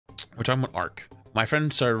which I'm an Arc. My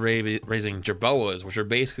friend started raising jerboas, which are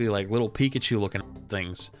basically like little Pikachu looking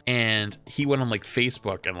things. And he went on like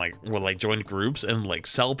Facebook and like would like join groups and like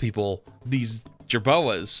sell people these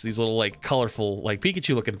jerboas, these little like colorful like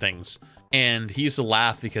Pikachu looking things. And he used to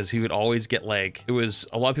laugh because he would always get like, it was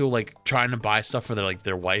a lot of people like trying to buy stuff for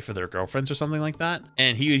their wife or their girlfriends or something like that.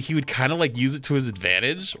 And he would kind of like use it to his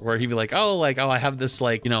advantage, where he'd be like, oh, I have this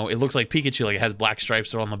like, you know, it looks like Pikachu, like it has black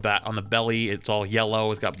stripes on the belly. It's all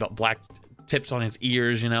yellow. It's got black tips on his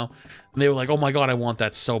ears, you know. And they were like, oh my God, I want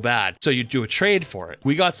that so bad. So you do a trade for it.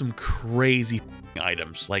 We got some crazy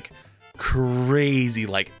items, like crazy,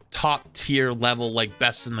 like top tier level, like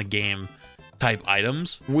best in the game type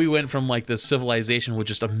items. We went from like this civilization with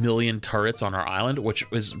just 1 million turrets on our island, which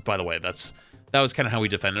was, by the way, that was kind of how we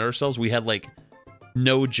defended ourselves. We had like,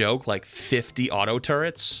 no joke, like 50 auto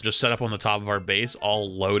turrets just set up on the top of our base, all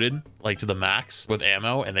loaded like to the max with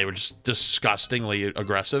ammo, and they were just disgustingly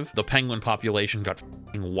aggressive. The penguin population got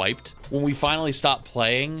wiped. When we finally stopped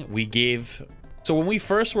playing, so when we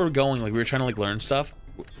first were going, like we were trying to like learn stuff,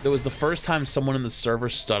 it was the first time someone in the server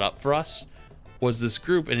stood up for us. Was this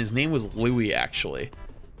group, and his name was Louis actually,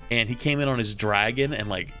 and he came in on his dragon and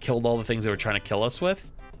like killed all the things they were trying to kill us with,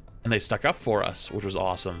 and they stuck up for us, which was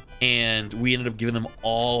awesome. And we ended up giving them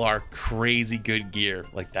all our crazy good gear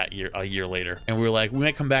like that year, a year later, and we were like, we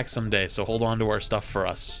might come back someday, so hold on to our stuff for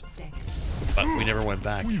us. But we never went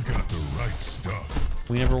back. We've got the right stuff.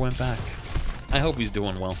 We never went back. I hope he's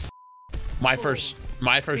doing well. My first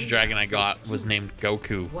dragon I got was named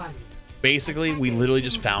Goku. Basically, we literally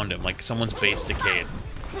just found him, like someone's base decayed,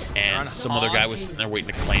 and some other guy was sitting there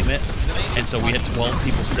waiting to claim it, and so we had 12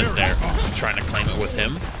 people sit there trying to claim it with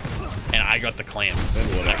him, and I got the claim.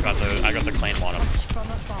 I got the claim on him,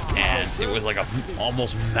 and it was like a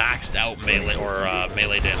almost maxed out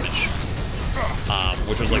melee damage,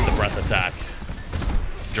 which was like the breath attack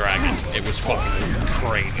dragon. It was fucking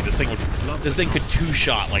crazy. This thing could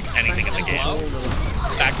two-shot like anything in the game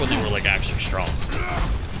back when they were like actually strong.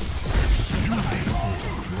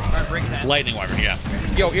 Lightning Wyvern, yeah.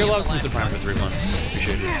 Yo, earlobes been Soprano for 3 months.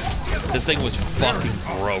 Appreciate it. This thing was fucking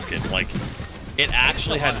broken. Like, it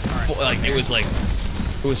actually had,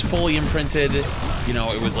 it was fully imprinted. You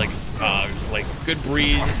know, it was like good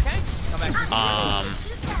breed.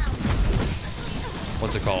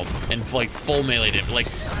 What's it called? And like full melee damage. Like,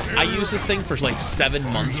 I used this thing for like 7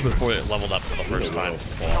 months before it leveled up for the first time,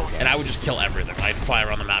 and I would just kill everything. I'd fly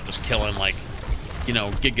around the map just killing like, you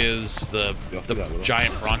know, Gigas, the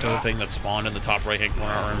giant Bronto thing that spawned in the top right-hand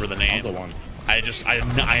corner. I don't remember the name. I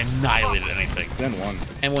annihilated anything. Then one.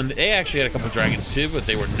 And when they actually had a couple dragons too, but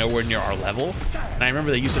they were nowhere near our level. And I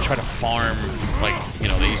remember they used to try to farm, like, you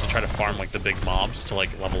know, like the big mobs to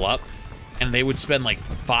like level up. And they would spend like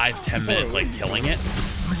 5-10 minutes like killing it.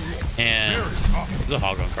 And there's a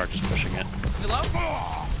Hoggon cart just pushing it.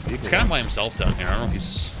 It's kind of by himself down here. I don't know if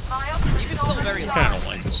he's... I kind of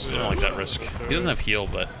don't like that risk. He doesn't have heal,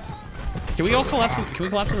 but can we all collapse? Can we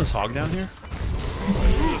collapse on this hog down here?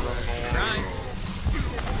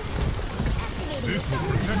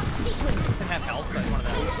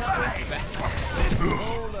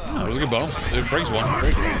 Oh, it was a good bow. It breaks one.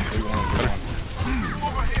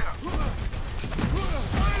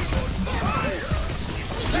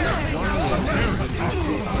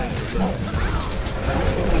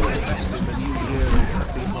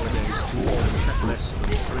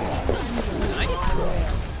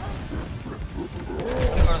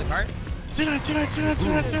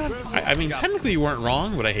 Better. I mean, technically you weren't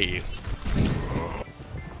wrong, but I hate you.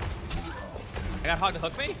 I got hog to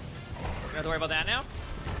hook me? You don't have to worry about that now?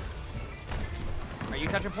 Are you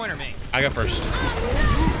touching point or me? I got first.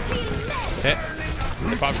 Okay.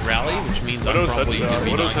 I popped rally, which means I'm probably gonna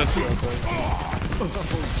be nice.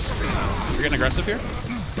 You're getting aggressive here?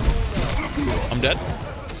 I'm dead.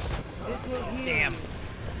 Damn.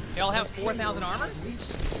 They all have 4,000 armor?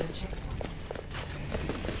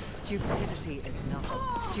 Stupidity is not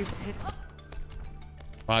stupid.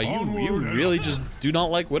 Wow, you really just do not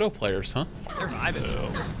like Widow players, huh? They're vibing.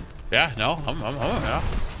 Yeah, no, I'm yeah.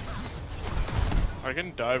 I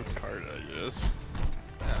can dive card, I guess.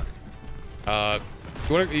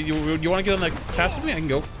 You wanna get on that cast with me? I can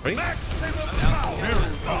go. Ready?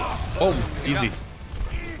 Oh, easy.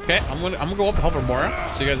 Okay, I'm gonna go up and help her Moira.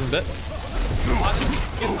 See you guys in a bit.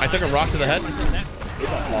 I took a rock to the head.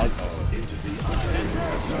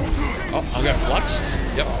 Oh, I got fluxed.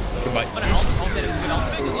 Yep. Goodbye.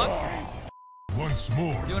 Once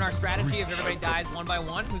more. Doing our strategy if everybody dies one by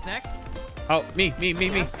one. Who's next? Oh, me.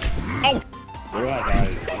 Oh! Where do I die?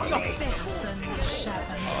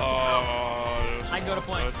 I can go to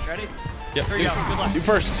point. Ready? Yep. Here you go. Good luck. You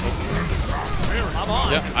first. I'm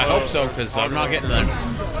on. Yeah, I hope so, because I'm not getting there.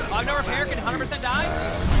 Hog no repair can 100% die.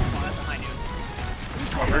 Oh, that's a high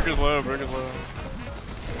noon. Brick is low, brick is low.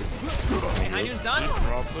 Okay, high noon's done.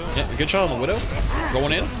 Drop it. Yeah, good shot on the Widow.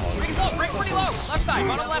 Going in. Brick low, brick pretty low. Left side,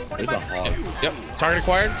 bottom left, 25. Yep. Target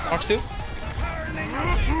acquired. Fox 2.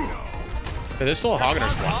 Hey, there's still a hog in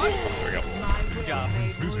our spawn. There we go. Good job.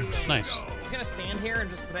 Nice. He's gonna stand here and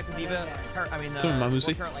just protect the diva. I mean, Someone, my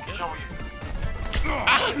Moosey. turret like this.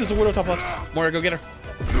 Ah, there's a Widow top left. Moira, go get her.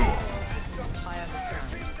 I understand.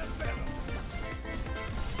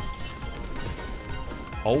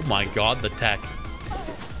 Oh my god, the tech.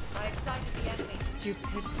 I excited the enemy.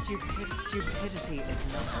 Stupidity is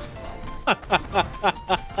nothing.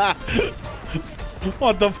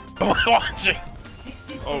 What the f am I watching?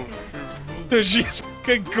 Oh, Dude, she's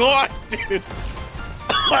fucking gone, dude.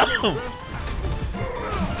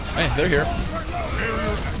 Hey, they're here.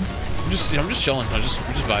 I'm just chilling. We just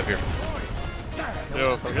vibe here.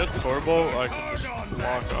 yo, if I get Torbo, I can just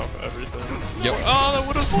lock off everything. Yep. Oh, that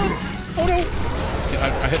would have won. Oh no.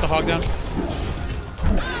 Yeah, I hit the hog down.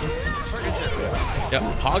 Yep.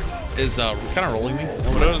 Hog is kind of rolling me.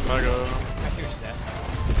 Widow's mega.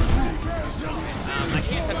 I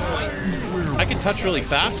can't touch point. I can touch really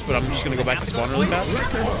fast, but I'm just gonna go back to spawn really fast.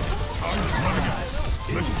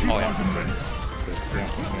 Oh yeah.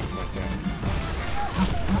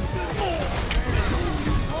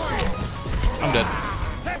 I'm dead.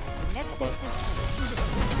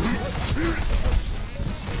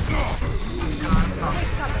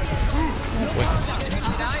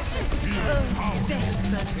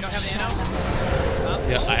 We don't have the ammo.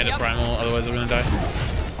 Yeah, I had a primal, otherwise I'm gonna die.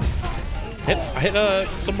 I hit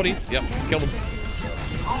somebody. Yep, killed him.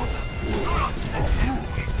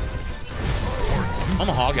 On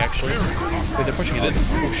the hog, actually. Wait, they're pushing it in.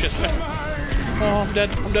 Oh shit. Oh, I'm dead.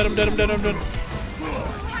 I'm dead. I'm dead. I'm dead. I'm dead.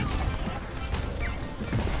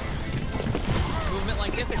 Movement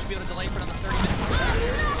like this, I should be able to delay for another 30 minutes.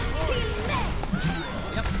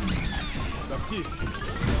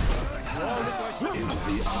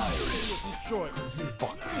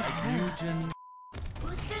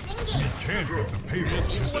 Can't get the payment.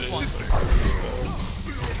 Just sit there.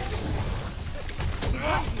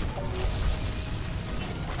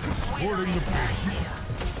 Escorting the payment.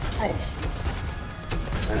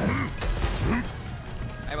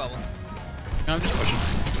 Hey, Bubble. No, I'm just pushing.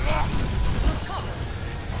 I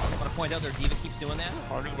want to point out their diva keeps doing that.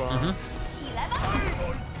 Hog is behind.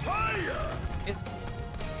 It,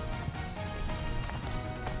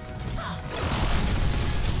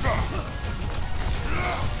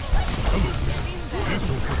 This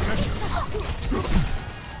will protect us.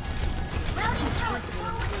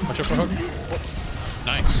 Watch out for hog.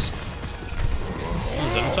 Nice. Oh,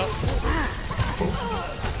 is that on top?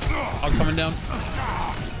 Hog coming down.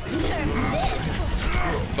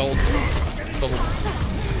 Gold.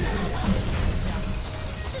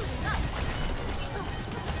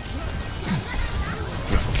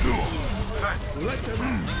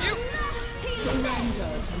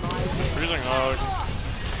 Freezing hog.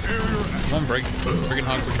 Come on, break. Breaking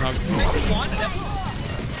hog.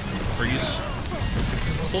 Freeze.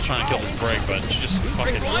 Still trying to kill the break, but she just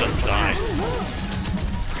fucking doesn't die.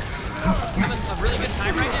 having a really good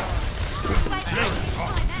time right now.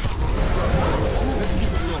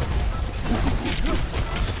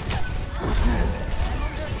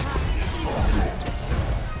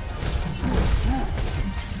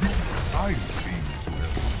 I seem to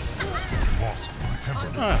have lost my temper.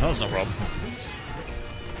 Ah, that was no problem.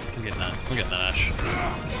 I'm getting that. I'm getting that Ash.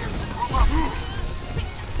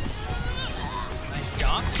 Nice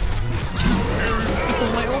job.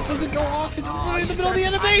 My ult doesn't go off. It's right in the middle of the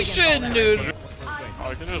animation, dude.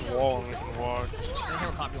 I can just wall and I can walk. The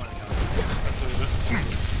hill top you want to go. Actually, this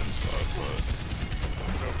sucks, but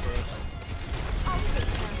go for it.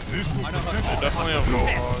 This will I protect definitely have wall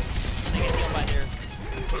hog. They get healed by there.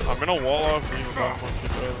 I'm gonna wall off me without one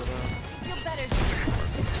keep over there.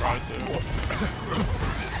 Try to.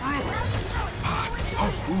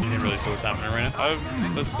 You didn't really see what's happening right now. I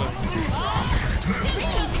have this thing.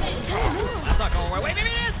 That's not going away. Wait, maybe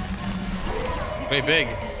it is. Wait, big.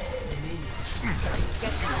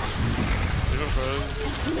 Even froze.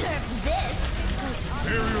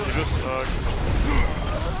 You just suck.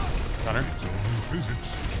 Gunner. its own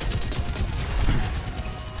physics.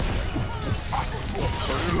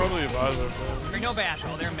 So you're probably advisor, bro. There's no bash.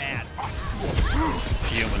 Oh, they're mad.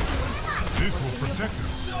 Human. This will protect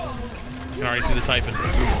us. You can already see the typing.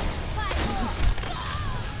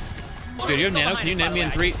 Dude, you have nano? Can you nano me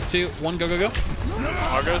in 3, 2, 1, go, go, go?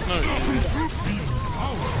 Our guys know easy.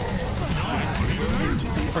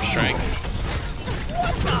 For strength.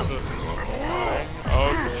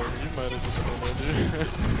 Okay, you might have just been there,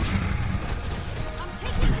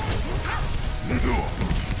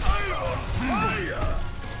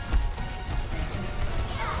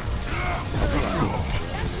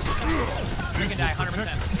 You can die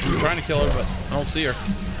 100%. I'm trying to kill her, but I don't see her.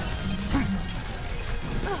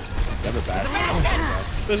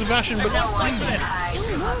 There's a Bastion, but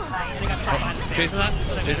chasing that?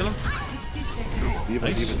 Chasing him?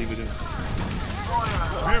 Nice. Leave it in.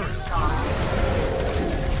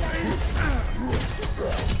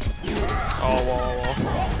 Oh,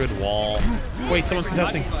 wall. Good wall. Wait, someone's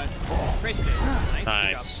contesting. Great shit.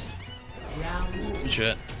 Nice. Good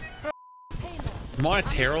shit.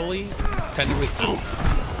 Monetarily, technically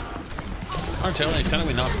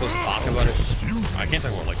not supposed to talk about it. I can't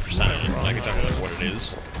talk about like percentage, but I can talk about like what it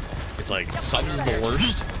is. It's like subs is the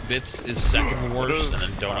worst, bits is second worst, and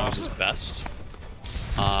then donos is best.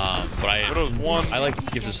 But I like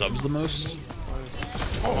gifted subs the most.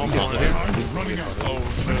 Oh,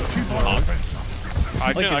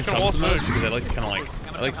 I like gifted subs the most because I like to kind of like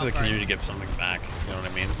I like for the community to give something back. You know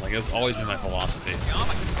what I mean? Like it's always been my philosophy.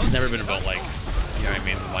 It's never been about like. You know what I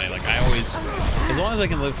mean? The money. Like I always, as long as I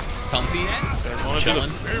can live comfy,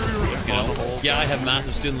 chilling. You know. Yeah, I have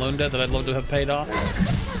massive student loan debt that I'd love to have paid off,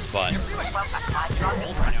 but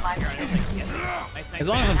as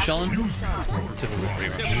long as I'm chilling, I'm typically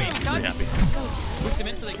pretty happy.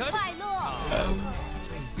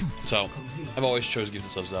 So I've always chose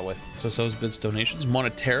gifted subs that way. So subs, bits, donations,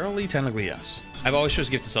 monetarily, technically yes. I've always chose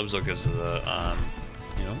gifted subs though because of the,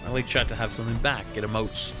 you know, I like chat to have something back, get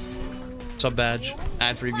emotes. Sub badge,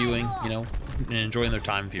 ad-free viewing, you know, and enjoying their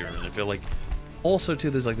time here. And I feel like also too,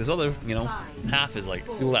 there's like this other, you know, half is like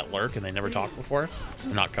people that lurk and they never talked before.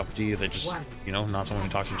 They're not cup of tea. They just, you know, not someone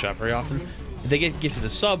who talks in chat very often. If they get gifted a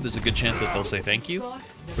sub, there's a good chance that they'll say thank you,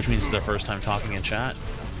 which means it's their first time talking in chat,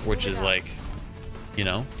 which is like, you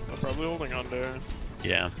know. They're probably holding on there.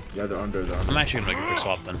 Yeah. Yeah, they're under. I'm actually gonna make a quick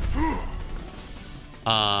swap then.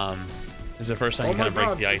 It's the first time you kind of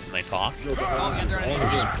break the ice and they talk, which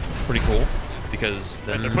is pretty cool because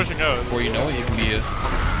then they're pushing out. Before you know it, you can be a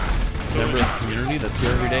member of the community that's here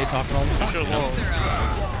every day talking all the time. You know?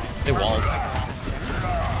 They walled.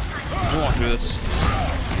 We'll walk through this.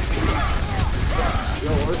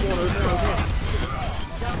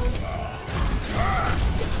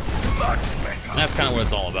 That's kind of what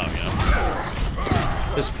it's all about, you know.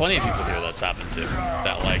 There's plenty of people here that's happened to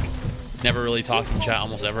that like. Never really talked in chat,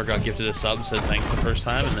 almost ever got gifted a sub, said thanks the first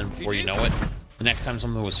time, and then before you know it, the next time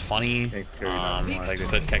something was funny, like they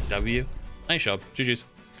said Keck W. Nice job, GG's.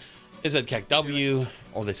 They said Keck W,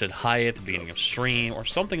 or they said hi at the beginning of stream, or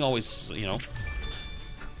something always, you know,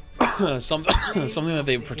 something that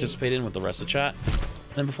they participate in with the rest of chat.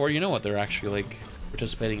 And then before you know it, they're actually like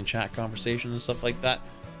participating in chat conversations and stuff like that.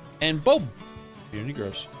 And boom, community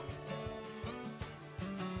grows.